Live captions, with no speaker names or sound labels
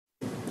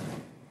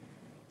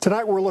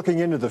Tonight we're looking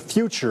into the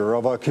future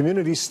of a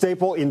community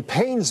staple in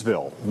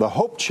Painesville, the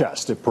Hope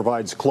Chest. It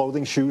provides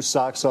clothing, shoes,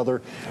 socks,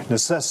 other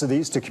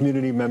necessities to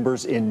community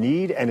members in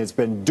need, and it's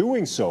been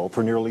doing so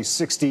for nearly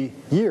 60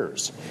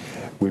 years.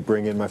 We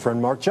bring in my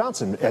friend Mark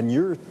Johnson, and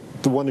you're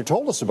the one who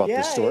told us about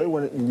this story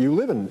when you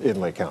live in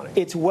Lake County.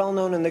 It's well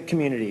known in the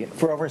community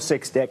for over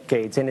 6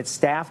 decades, and it's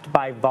staffed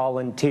by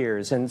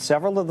volunteers. And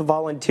several of the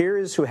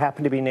volunteers who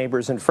happen to be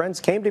neighbors and friends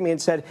came to me and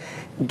said,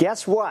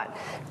 guess what?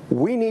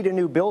 We need a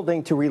new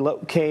building to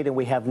relocate, and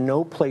we have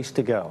no place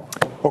to go.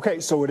 Okay,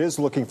 so it is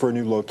looking for a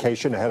new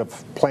location ahead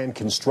of planned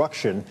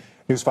construction.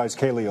 News 5's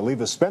Kaylee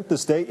Oliva spent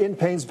this day in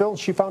Painesville, and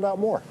she found out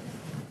more.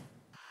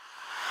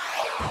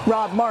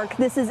 Rob, Mark,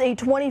 this is a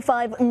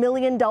 $25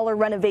 million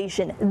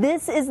renovation.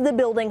 This is the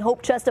building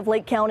Hope Chest of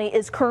Lake County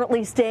is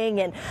currently staying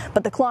in,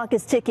 but the clock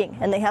is ticking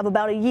and they have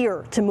about a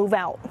year to move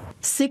out.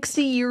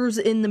 60 years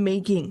in the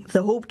making,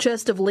 the Hope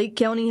Chest of Lake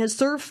County has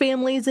served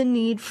families in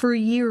need for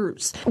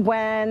years.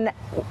 When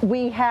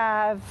we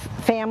have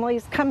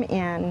families come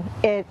in,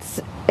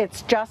 it's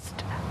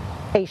just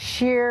a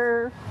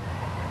sheer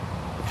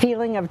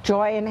feeling of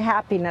joy and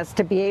happiness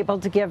to be able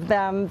to give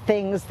them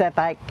things that,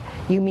 like,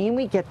 you mean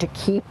we get to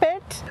keep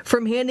it?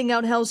 From handing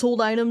out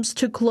household items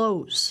to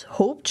clothes,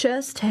 Hope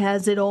Chest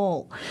has it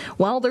all.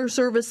 While their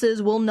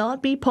services will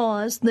not be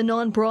paused, the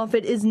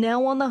nonprofit is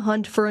now on the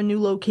hunt for a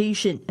new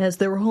location as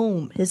their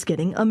home is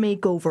getting a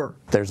makeover.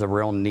 There's a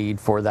real need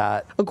for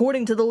that.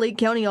 According to the Lake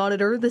County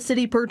auditor, the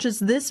city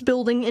purchased this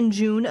building in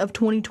June of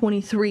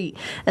 2023,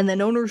 and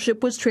then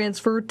ownership was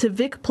transferred to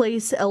Vic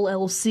Place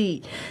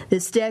LLC.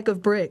 This stack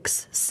of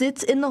bricks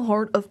sits in the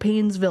heart of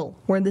Painesville,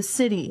 where the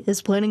city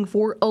is planning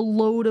for a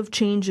load of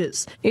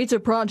changes. It's a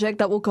project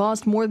that will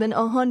cost more than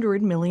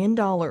 $100 million.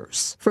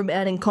 From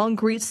adding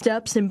concrete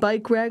steps and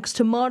bike racks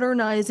to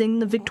modernizing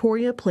the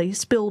Victoria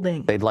Place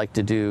building. They'd like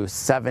to do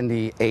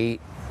 78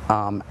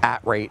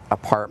 at-rate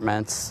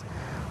apartments,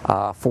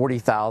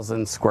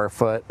 40,000 square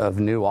foot of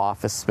new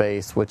office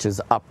space, which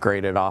is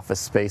upgraded office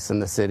space in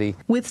the city.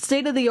 With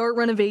state-of-the-art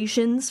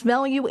renovations,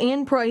 value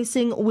and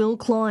pricing will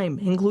climb,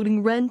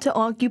 including rent to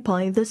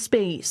occupy the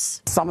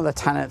space. Some of the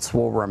tenants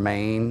will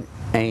remain,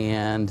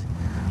 and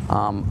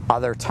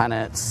other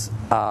tenants,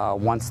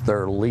 once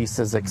their lease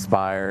is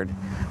expired,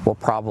 will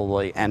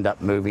probably end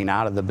up moving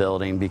out of the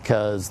building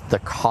because the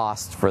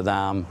cost for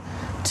them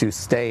to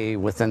stay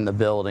within the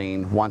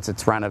building once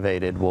it's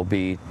renovated will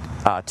be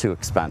too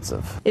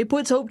expensive. It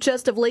puts Hope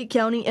Chest of Lake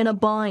County in a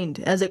bind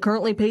as it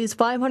currently pays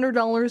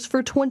 $500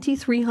 for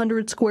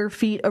 2,300 square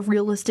feet of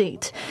real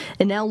estate.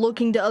 And now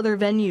looking to other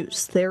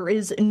venues, there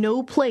is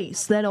no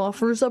place that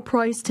offers a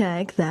price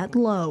tag that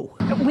low.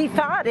 We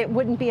thought it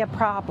wouldn't be a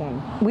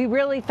problem. We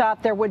really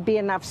thought there would be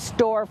enough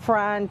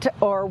storefront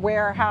or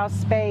warehouse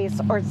space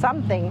or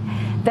something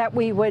that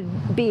we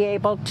would be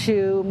able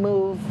to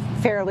move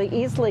fairly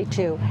easily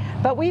to.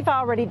 But we've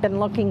already been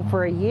looking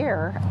for a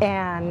year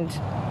and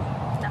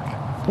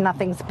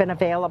nothing's been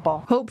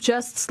available. Hope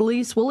Chest's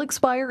lease will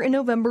expire in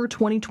November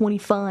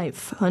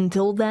 2025.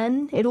 Until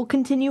then, it'll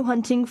continue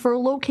hunting for a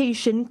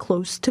location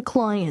close to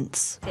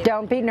clients.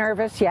 Don't be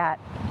nervous yet.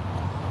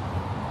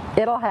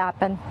 It'll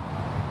happen.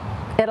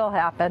 It'll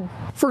happen.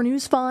 For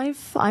News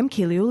 5, I'm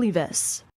Kaylee Olivas.